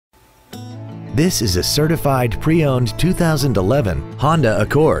This is a certified pre-owned 2011 Honda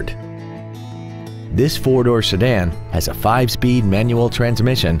Accord. This four-door sedan has a 5-speed manual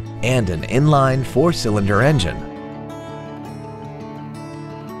transmission and an inline 4-cylinder engine.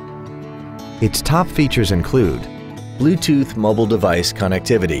 Its top features include Bluetooth mobile device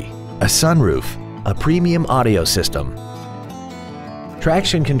connectivity, a sunroof, a premium audio system,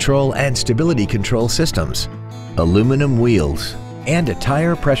 traction control and stability control systems, aluminum wheels, and a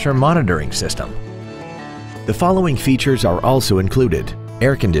tire pressure monitoring system. The following features are also included: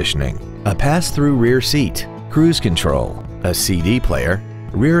 air conditioning, a pass-through rear seat, cruise control, a CD player,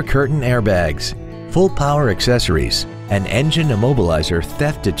 rear curtain airbags, full power accessories, an engine immobilizer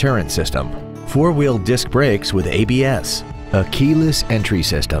theft deterrent system, 4-wheel disc brakes with ABS, a keyless entry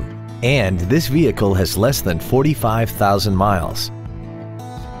system, and this vehicle has less than 45,000 miles.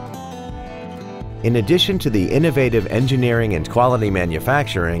 In addition to the innovative engineering and quality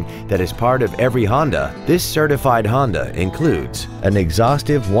manufacturing that is part of every Honda, this certified Honda includes an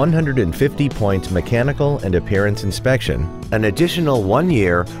exhaustive 150-point mechanical and appearance inspection, an additional 1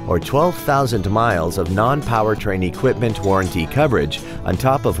 year or 12,000 miles of non-powertrain equipment warranty coverage on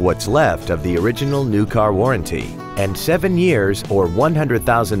top of what's left of the original new car warranty, and 7 years or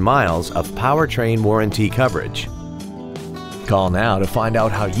 100,000 miles of powertrain warranty coverage. Call now to find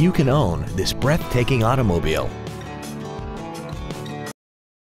out how you can own this breathtaking automobile.